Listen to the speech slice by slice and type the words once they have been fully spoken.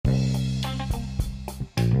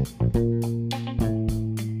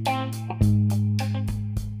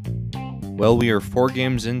Well, we are 4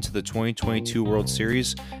 games into the 2022 World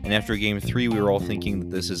Series, and after Game 3, we were all thinking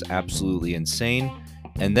that this is absolutely insane.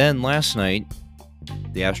 And then last night,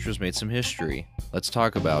 the Astros made some history. Let's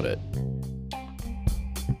talk about it.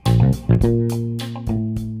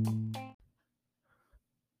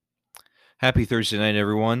 Happy Thursday night,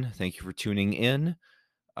 everyone. Thank you for tuning in.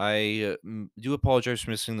 I do apologize for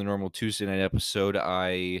missing the normal Tuesday night episode.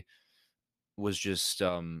 I was just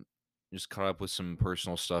caught up with some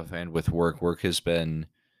personal stuff and with work. Work has been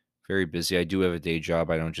very busy. I do have a day job.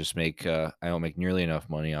 I don't make nearly enough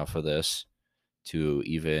money off of this to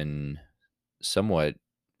even somewhat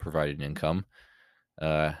provide an income.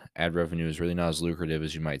 Ad revenue is really not as lucrative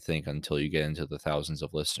as you might think until you get into the thousands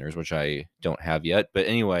of listeners, which I don't have yet. But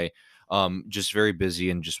anyway, just very busy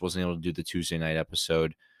and just wasn't able to do the Tuesday night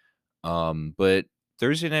episode. But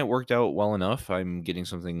Thursday night worked out well enough. I'm getting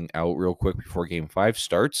something out real quick before Game 5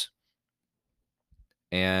 starts.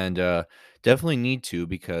 And definitely need to,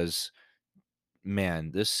 because,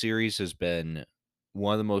 man, this series has been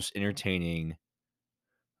one of the most entertaining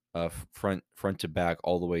front to back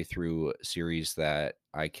all the way through series that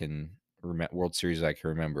I can remember, World Series I can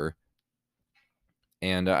remember.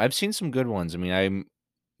 And I've seen some good ones. I mean,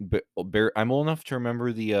 I'm old enough to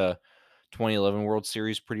remember the 2011 World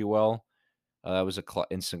Series pretty well. That was a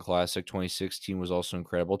instant classic. 2016 was also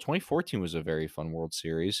incredible. 2014 was a very fun World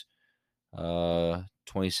Series.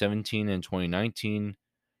 2017 and 2019,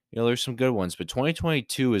 there's some good ones, but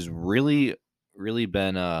 2022 has really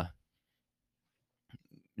been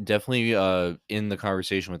definitely in the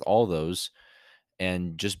conversation with all those.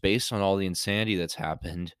 And just based on all the insanity that's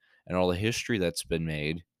happened and all the history that's been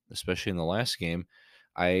made, especially in the last game,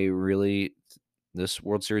 this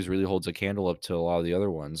World Series really holds a candle up to a lot of the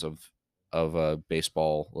other ones of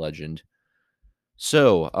baseball legend.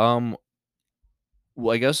 So,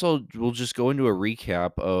 well, I guess we'll just go into a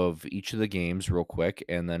recap of each of the games real quick,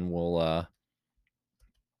 and then I'll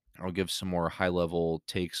give some more high level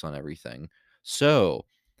takes on everything. So,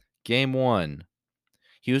 Game 1,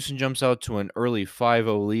 Houston jumps out to an early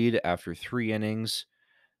 5-0 lead after 3 innings.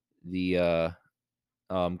 The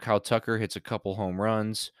Kyle Tucker hits a couple home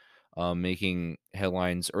runs, making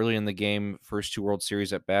headlines early in the game. First 2 World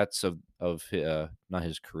Series at bats of not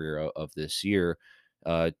his career, of this year.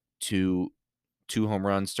 Two home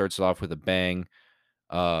runs, starts it off with a bang.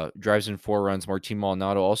 Drives in 4 runs. Martin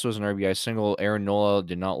Maldonado also has an RBI single. Aaron Nola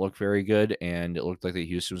did not look very good, and it looked like that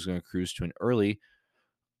Houston was going to cruise to an early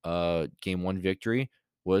Game 1 victory.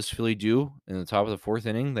 Was Philly due in the top of the 4th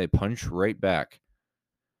inning? They punch right back.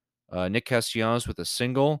 Nick Castellanos with a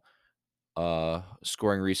single,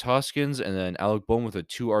 scoring Rhys Hoskins, and then Alec Bohm with a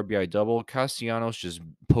 2 RBI double. Castellanos just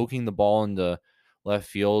poking the ball into left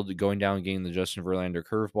field, going down, getting the Justin Verlander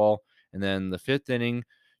curveball. And then the 5th inning,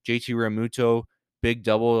 JT Realmuto, big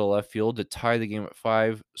double to left field to tie the game at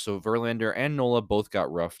 5. So Verlander and Nola both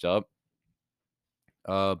got roughed up.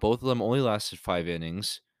 Both of them only lasted 5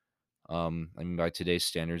 innings. I mean, by today's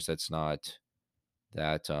standards, that's not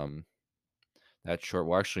that that short.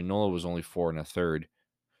 Well, actually, Nola was only 4 1/3.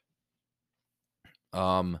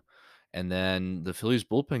 And then the Phillies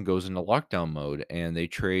bullpen goes into lockdown mode, and they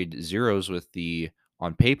trade zeros with the,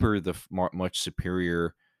 on paper, the much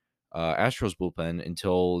superior Astros bullpen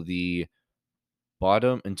until the top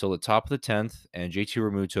of the 10th, and JT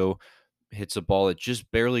Realmuto hits a ball that just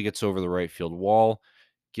barely gets over the right field wall,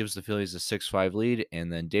 gives the Phillies a 6-5 lead, and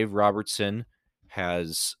then Dave Robertson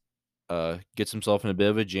gets himself in a bit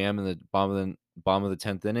of a jam in the bottom of the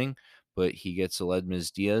 10th inning, but he gets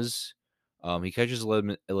Aledmys Diaz. He catches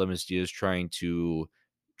Aledmys Diaz trying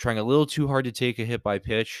a little too hard to take a hit by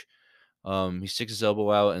pitch. He sticks his elbow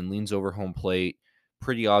out and leans over home plate.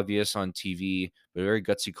 Pretty obvious on TV, but a very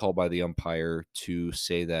gutsy call by the umpire to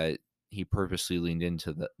say that he purposely leaned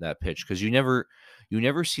into that pitch, because you never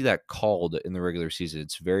see that called in the regular season.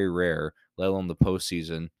 It's very rare, let alone the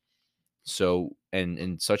postseason. So, and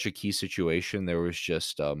in such a key situation, there was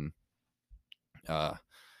just very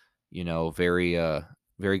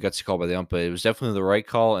gutsy call by the ump, but it was definitely the right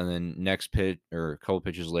call. And then next pitch, or a couple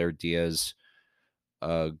pitches later, Diaz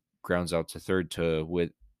grounds out to third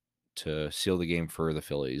to seal the game for the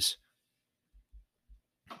Phillies.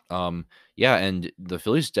 Yeah, and the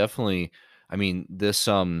Phillies definitely, I mean, this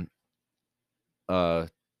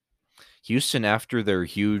Houston, after their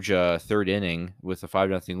huge 3rd inning with a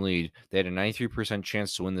 5-0 lead, they had a 93%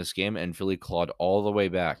 chance to win this game, and Philly clawed all the way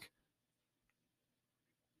back,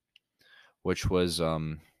 which was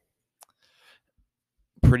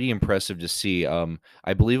pretty impressive to see.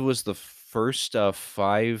 I believe it was the first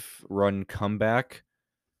 5-run comeback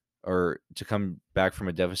or to come back from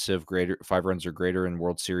a deficit of greater 5 runs or greater in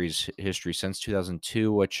World Series history since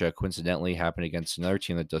 2002, which coincidentally happened against another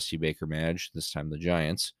team that Dusty Baker managed, this time the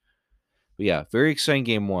Giants. But yeah, very exciting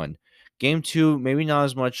game one. Game two, maybe not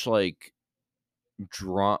as much like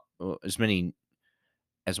draw as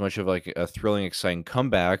much of like a thrilling, exciting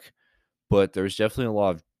comeback, but there's definitely a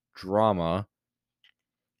lot of drama.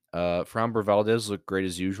 Framber Valdez looked great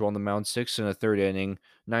as usual on the mound, 6 in the 3rd inning,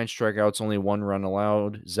 9 strikeouts, only 1 run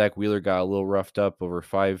allowed. Zach Wheeler got a little roughed up over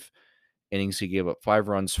 5 innings. He gave up 5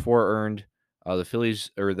 runs, 4 earned. The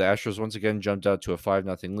Astros once again jumped out to a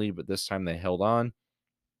 5-0 lead, but this time they held on.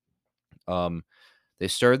 They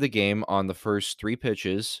started the game on the first 4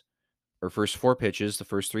 pitches. The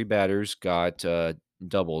first 3 batters got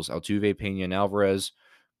doubles. Altuve, Pena, and Alvarez.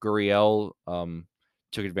 Gurriel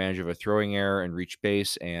took advantage of a throwing error and reached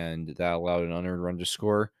base, and that allowed an unearned run to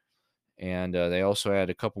score. And they also had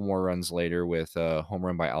a couple more runs later with a home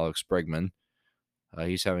run by Alex Bregman.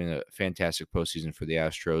 He's having a fantastic postseason for the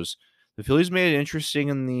Astros. The Phillies made it interesting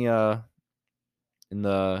in the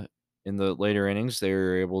later innings. They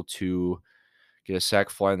were able to get a sac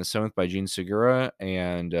fly in the 7th by Gene Segura,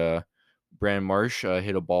 and Brandon Marsh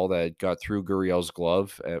hit a ball that got through Gurriel's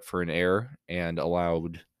glove for an error and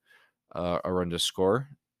allowed a run to score.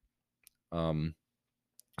 So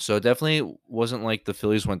it definitely wasn't like the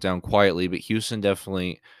Phillies went down quietly, but Houston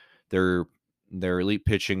definitely their elite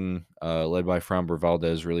pitching, led by Framber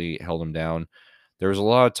Valdez, really held them down. There was a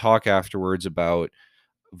lot of talk afterwards about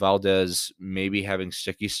Valdez maybe having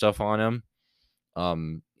sticky stuff on him.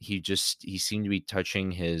 He seemed to be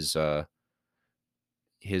touching his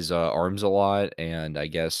arms a lot, and I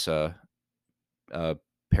guess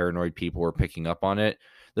paranoid people were picking up on it.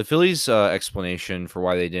 The Phillies' explanation for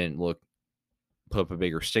why they didn't put up a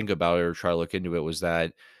bigger stink about it or try to look into it was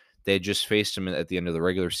that they had just faced him at the end of the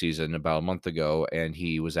regular season about a month ago, and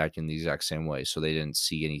he was acting the exact same way. So they didn't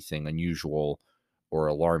see anything unusual or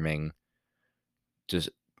alarming.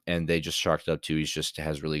 And they just chalked it up to he's just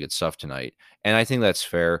has really good stuff tonight. And I think that's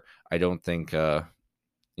fair. I don't think at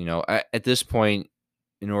this point,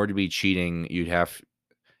 in order to be cheating,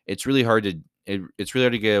 it's really hard to it's really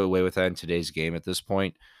hard to get away with that in today's game at this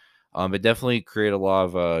point. It definitely created a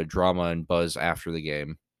lot of drama and buzz after the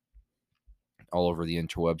game all over the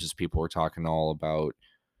interwebs as people were talking all about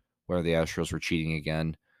whether the Astros were cheating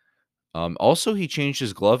again. Also, he changed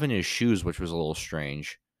his glove and his shoes, which was a little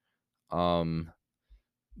strange.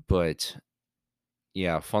 But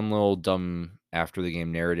yeah, fun little dumb after the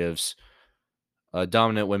game narratives.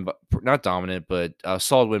 Dominant win, not dominant, but a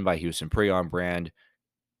solid win by Houston. Pretty on brand.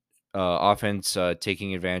 Offense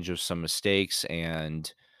taking advantage of some mistakes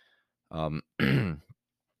and and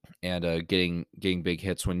getting big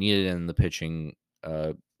hits when needed, and the pitching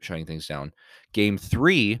shutting things down. Game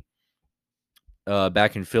 3,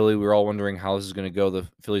 back in Philly, we were all wondering how this is going to go. The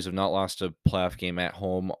Phillies have not lost a playoff game at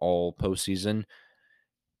home all postseason,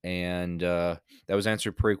 and that was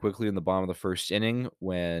answered pretty quickly in the bottom of the 1st inning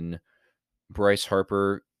when Bryce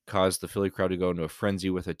Harper caused the Philly crowd to go into a frenzy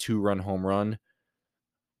with a 2-run home run.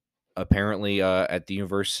 Apparently, at the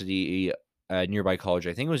university, nearby college,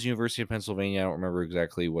 I think it was University of Pennsylvania. I don't remember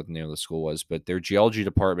exactly what the name of the school was, but their geology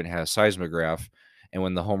department has a seismograph, and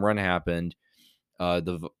when the home run happened,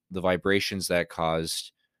 the vibrations that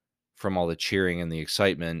caused from all the cheering and the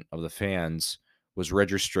excitement of the fans was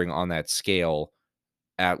registering on that scale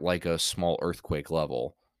at like a small earthquake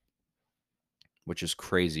level, which is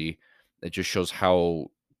crazy. It just shows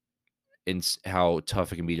how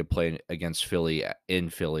tough it can be to play against Philly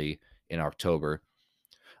in October.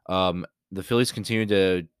 The Phillies continued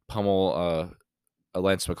to pummel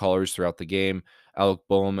Lance McCullers throughout the game. Alec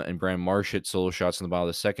Boehm and Brandon Marsh hit solo shots in the bottom of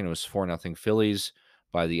the second. It was 4-0 Phillies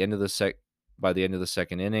by the end of the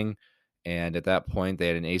 2nd inning, and at that point they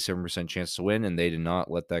had an 87% chance to win, and they did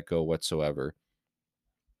not let that go whatsoever.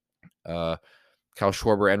 Kyle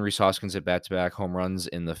Schwarber and Rhys Hoskins hit back-to-back home runs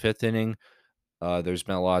in the 5th inning. There's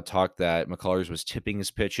been a lot of talk that McCullers was tipping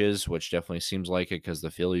his pitches, which definitely seems like it because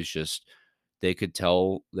the Phillies they could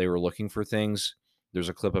tell they were looking for things. There's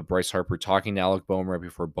a clip of Bryce Harper talking to Alec Boehm right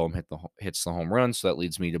before Boehm hits the home run, so that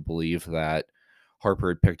leads me to believe that Harper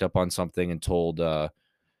had picked up on something and told Boehm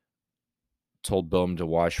to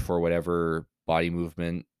watch for whatever body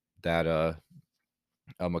movement that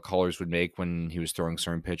McCullers would make when he was throwing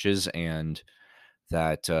certain pitches, and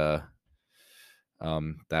that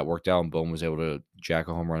that worked out, and Boehm was able to jack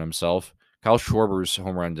a home run himself. Kyle Schwarber's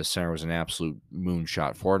home run to center was an absolute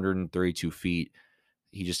moonshot, 432 feet.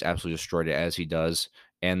 He just absolutely destroyed it, as he does.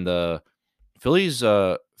 And the Phillies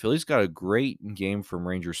got a great game from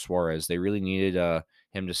Ranger Suarez. They really needed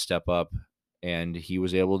him to step up, and he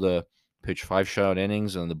was able to pitched 5 shutout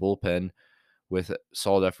innings in the bullpen with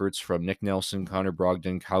solid efforts from Nick Nelson, Connor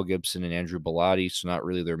Brogdon, Kyle Gibson, and Andrew Bellotti. So not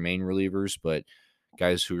really their main relievers, but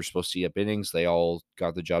guys who were supposed to eat up innings. They all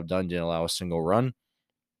got the job done, didn't allow a single run.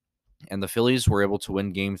 And the Phillies were able to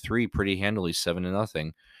win Game 3 pretty handily,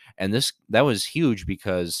 7-0. And that was huge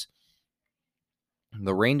because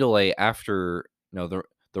the rain delay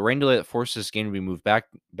the rain delay that forced this game to be moved back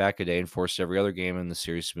a day and forced every other game in the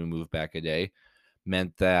series to be moved back a day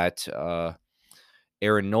meant that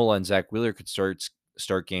Aaron Nola and Zach Wheeler could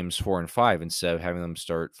start games 4 and 5 instead of having them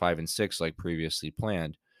start 5 and 6 like previously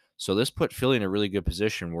planned. So this put Philly in a really good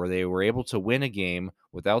position where they were able to win a game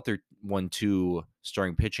without their 1-2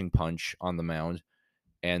 starting pitching punch on the mound,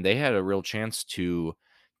 and they had a real chance to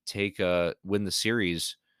win the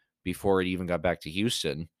series before it even got back to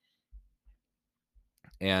Houston.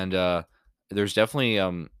 And there's definitely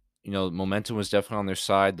momentum was definitely on their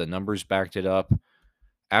side. The numbers backed it up.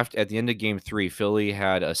 At the end of Game 3, Philly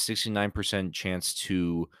had a 69% chance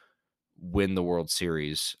to win the World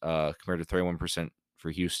Series compared to 31%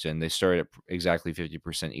 for Houston. They started at exactly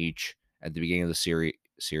 50% each at the beginning of the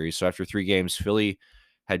series. So after 3 games, Philly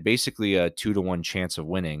had basically a 2-1 chance of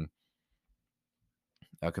winning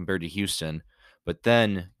compared to Houston. But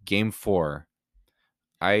then Game 4,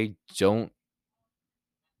 I can't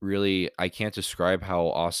describe how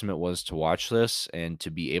awesome it was to watch this and to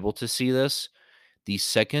be able to see this. The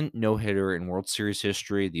second no-hitter in World Series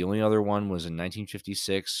history. The only other one was in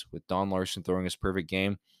 1956 with Don Larson throwing his perfect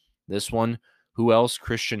game. This one, who else?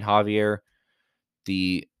 Christian Javier,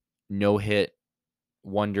 the no-hit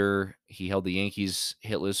wonder. He held the Yankees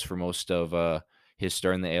hitless for most of his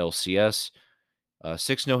start in the ALCS.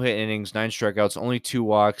 6 no-hit innings, 9 strikeouts, only 2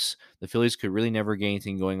 walks. The Phillies could really never get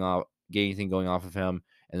anything going off of him.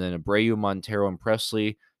 And then Abreu, Montero, and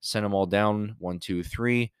Presley sent them all down 1, 2,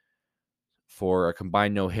 3 for a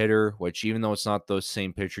combined no-hitter, which even though it's not the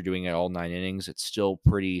same pitcher doing it all 9 innings, it's still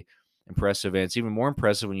pretty impressive. And it's even more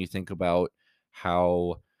impressive when you think about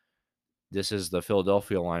how this is the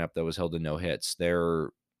Philadelphia lineup that was held to no hits. They're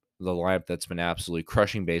the lineup that's been absolutely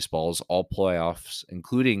crushing baseballs all playoffs,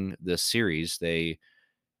 including this series. They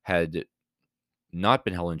had not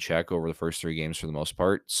been held in check over the first 3 games for the most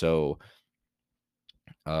part. So,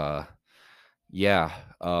 yeah,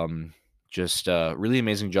 just a really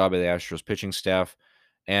amazing job by the Astros pitching staff.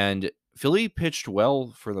 And Philly pitched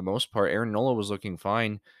well for the most part. Aaron Nola was looking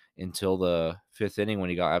fine until the 5th inning when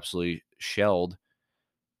he got absolutely shelled.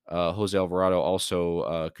 Jose Alvarado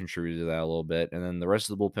also contributed to that a little bit. And then the rest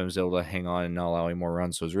of the bullpen was able to hang on and not allow any more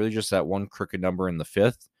runs. So it was really just that one crooked number in the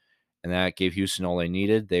 5th. And that gave Houston all they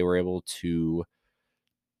needed. They were able to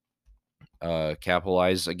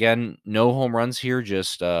capitalize. Again, no home runs here,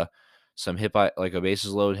 just some hit by, like a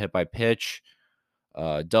bases load, hit by pitch,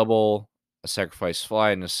 double, a sacrifice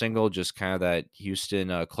fly, and a single, just kind of that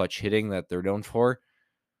Houston clutch hitting that they're known for.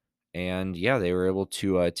 And yeah, they were able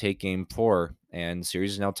to take Game 4, and the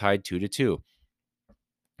series is now tied 2-2.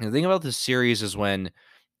 And the thing about this series is whenever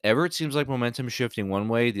it seems like momentum is shifting one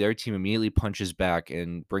way, the other team immediately punches back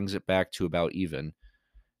and brings it back to about even.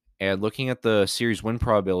 And looking at the series win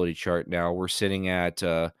probability chart now, we're sitting at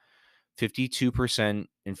 52%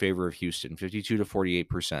 in favor of Houston, 52 to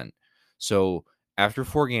 48%. So after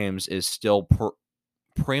 4 games is still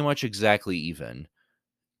pretty much exactly even.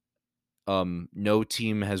 No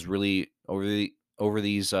team has really over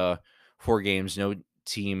these 4 games, no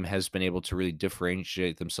team has been able to really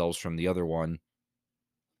differentiate themselves from the other one.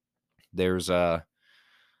 There's I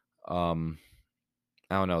don't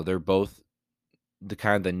know, they're both the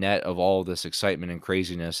kind of the net of all of this excitement and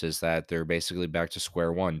craziness is that they're basically back to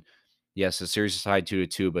square one. Yes, the series is tied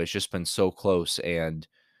 2-2, but it's just been so close, and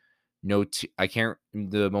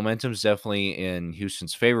the momentum's definitely in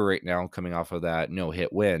Houston's favor right now coming off of that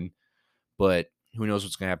no-hit win, but who knows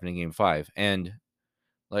what's going to happen in Game 5. And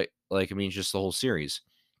just the whole series.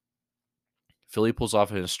 Philly pulls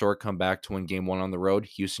off an historic comeback to win Game 1 on the road.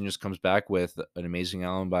 Houston just comes back with an amazing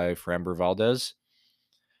outing by Framber Valdez,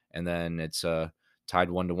 and then it's tied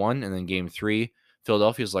 1-1. And then Game 3,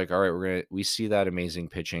 Philadelphia's like, all right, we see that amazing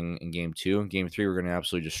pitching in Game 2. In Game 3, we're going to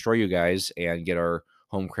absolutely destroy you guys and get our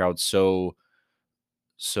home crowd so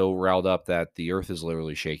riled up that the earth is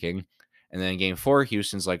literally shaking. And then in Game 4,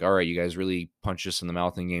 Houston's like, all right, you guys really punched us in the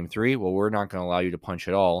mouth in Game 3. Well, we're not going to allow you to punch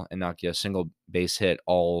at all and not get a single base hit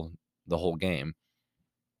the whole game.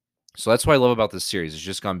 So that's what I love about this series. It's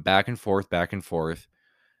just gone back and forth,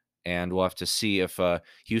 and we'll have to see if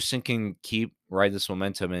Houston can ride this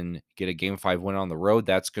momentum and get a Game 5 win on the road.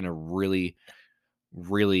 That's going to really,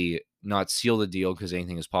 really not seal the deal because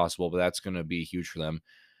anything is possible, but that's going to be huge for them.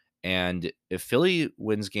 And if Philly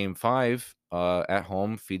wins Game 5, at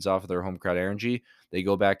home, feeds off of their home crowd energy. They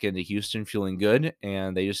go back into Houston feeling good,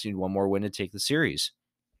 and they just need one more win to take the series.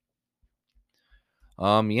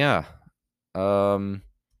 Yeah. Um,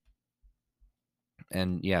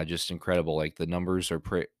 and yeah, just incredible. Like the numbers are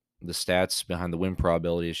the stats behind the win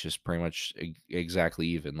probability is just pretty much exactly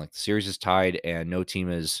even. Like the series is tied, and no team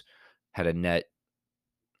has had a net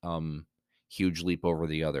um huge leap over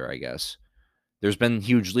the other. I guess there's been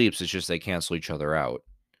huge leaps. It's just they cancel each other out.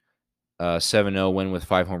 7-0 win with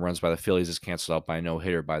 5 home runs by the Phillies is canceled out by a no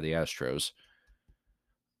hitter by the Astros.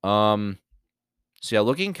 Um, so yeah,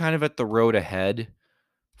 looking kind of at the road ahead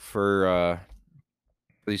for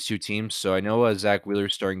these two teams. So I know Zach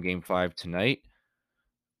Wheeler's starting Game 5 tonight,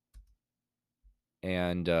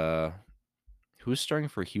 and who's starting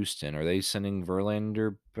for Houston? Are they sending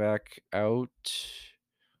Verlander back out?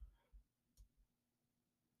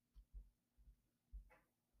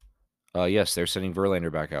 Yes, they're sending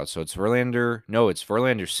Verlander back out. So it's Verlander. No, it's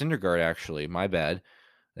Verlander Syndergaard. Actually, my bad.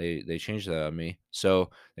 They changed that on me. So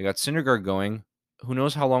they got Syndergaard going. Who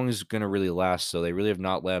knows how long he's going to really last? So they really have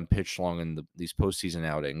not let him pitch long in these postseason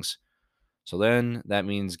outings. So then that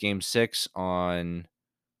means Game 6 on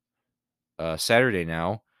Saturday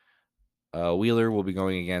now. Wheeler will be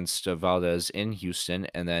going against Valdez in Houston,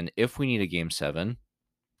 and then if we need a Game 7,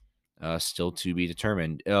 still to be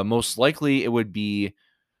determined. Most likely, it would be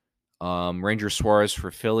Ranger Suarez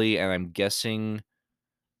for Philly, and I'm guessing.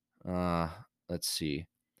 Uh, let's see.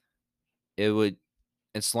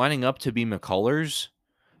 It's lining up to be McCullers.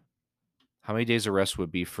 How many days of rest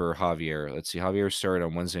would be for Javier? Let's see. Javier started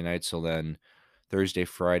on Wednesday night, so then Thursday,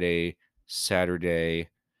 Friday, Saturday.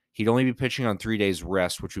 He'd only be pitching on 3 days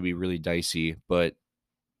rest, which would be really dicey. But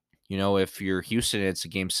if you're Houston, it's a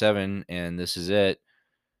Game 7, and this is it.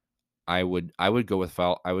 I would go with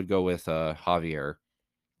Javier.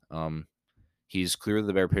 Um, he's clearly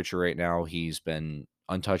the better pitcher right now. He's been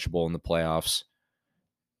untouchable in the playoffs,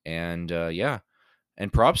 and yeah.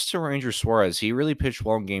 And props to Ranger Suarez. He really pitched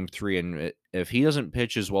well in Game 3, and if he doesn't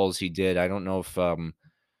pitch as well as he did, I don't know if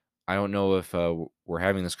we're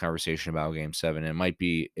having this conversation about Game 7.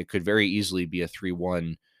 It could very easily be a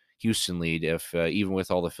 3-1 Houston lead if even with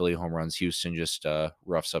all the Philly home runs, Houston just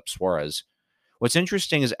roughs up Suarez. What's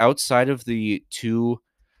interesting is outside of the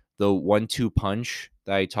 1-2 punch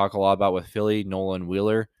that I talk a lot about with Philly, Nola and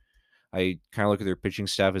Wheeler, I kind of look at their pitching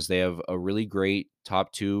staff as they have a really great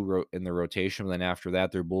top two in the rotation. But then after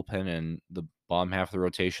that, their bullpen and the bottom half of the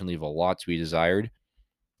rotation leave a lot to be desired.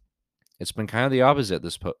 It's been kind of the opposite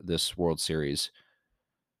this World Series.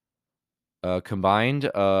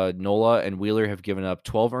 Combined, Nola and Wheeler have given up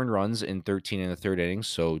 12 earned runs in 13 in the third innings,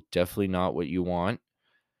 so definitely not what you want.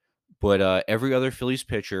 But every other Phillies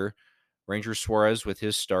pitcher, Ranger Suarez with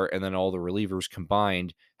his start, and then all the relievers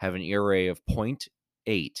combined have an ERA of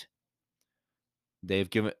 .8.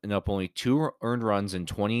 They've given up only 2 earned runs in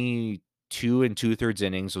 22 and 2/3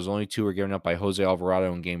 innings. Those only 2 were given up by Jose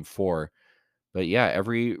Alvarado in Game 4. But yeah,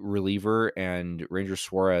 every reliever and Ranger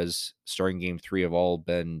Suarez starting Game 3 have all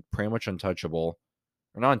been pretty much untouchable.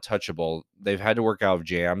 Or not untouchable. They've had to work out of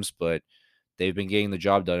jams, but they've been getting the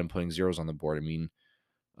job done and putting zeros on the board. I mean,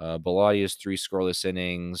 Bilotti has 3 scoreless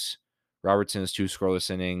innings. Robertson has 2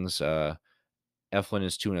 scoreless innings. Eflin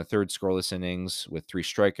is 2 1/3 scoreless innings with 3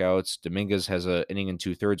 strikeouts. Dominguez has an inning and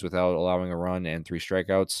 2/3 without allowing a run and 3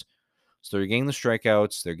 strikeouts. So they're getting the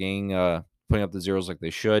strikeouts. They're getting putting up the zeros like they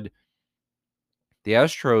should. The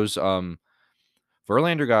Astros,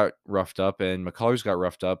 Verlander got roughed up and McCullers got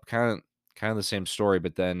roughed up. Kind of the same story,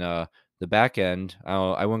 but then the back end,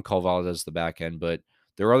 I wouldn't call Valdez the back end, but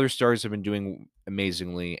their other stars have been doing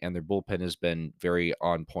amazingly, and their bullpen has been very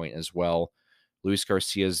on point as well. Luis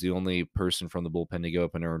Garcia is the only person from the bullpen to give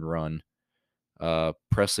up an earned run.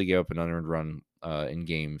 Presley gave up an unearned run in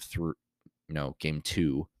Game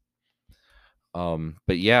 2.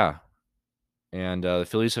 But yeah, and the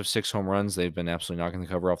Phillies have 6 home runs. They've been absolutely knocking the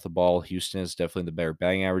cover off the ball. Houston is definitely the better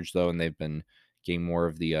batting average, though, and they've been getting more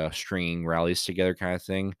of the stringing rallies together kind of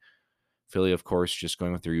thing. Philly, of course, just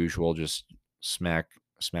going with their usual, just smack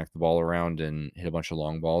the ball around and hit a bunch of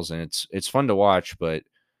long balls, and it's fun to watch. But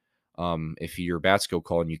if your bats go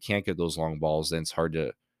cold and you can't get those long balls, then it's hard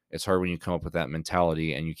when you come up with that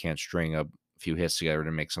mentality and you can't string a few hits together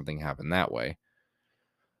to make something happen that way.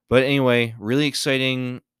 But anyway, really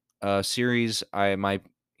exciting series. My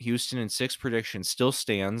Houston in 6 prediction still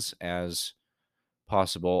stands as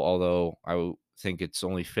possible, although think it's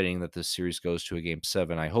only fitting that this series goes to a Game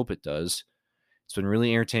 7. I hope it does. It's been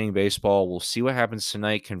really entertaining baseball. We'll see what happens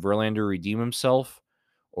tonight. Can Verlander redeem himself,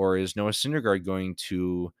 or is Noah Syndergaard going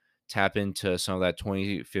to tap into some of that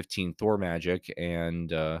 2015 Thor magic and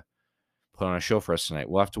put on a show for us tonight?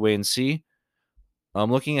 We'll have to wait and see.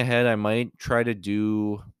 Looking ahead, I might try to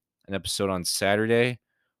do an episode on Saturday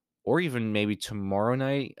or even maybe tomorrow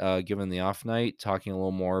night, given the off night, talking a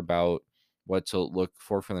little more about what to look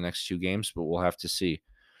for the next 2 games, but we'll have to see.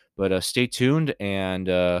 But stay tuned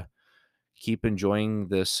and keep enjoying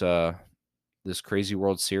this crazy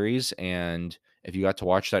World Series. And if you got to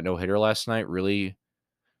watch that no hitter last night, really,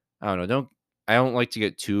 I don't know. I don't like to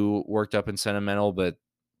get too worked up and sentimental, but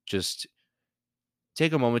just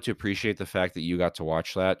take a moment to appreciate the fact that you got to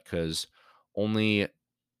watch that, because only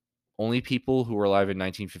people who were alive in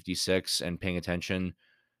 1956 and paying attention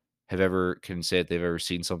can say that they've ever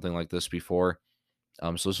seen something like this before.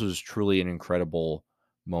 So this was truly an incredible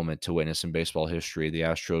moment to witness in baseball history. The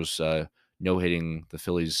Astros no-hitting the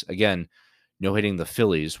Phillies again, no-hitting the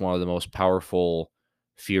Phillies, one of the most powerful,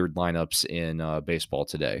 feared lineups in baseball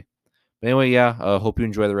today. But anyway, yeah, hope you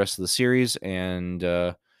enjoy the rest of the series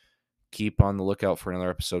and keep on the lookout for another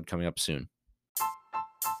episode coming up soon.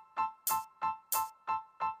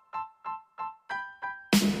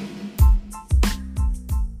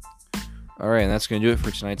 All right, and that's going to do it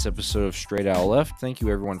for tonight's episode of Straight Out Left. Thank you,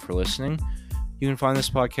 everyone, for listening. You can find this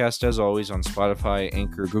podcast, as always, on Spotify,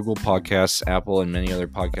 Anchor, Google Podcasts, Apple, and many other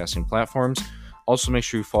podcasting platforms. Also, make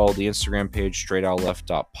sure you follow the Instagram page,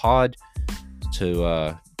 straightoutLeft.pod,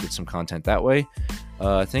 to get some content that way.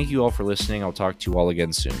 Thank you all for listening. I'll talk to you all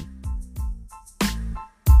again soon.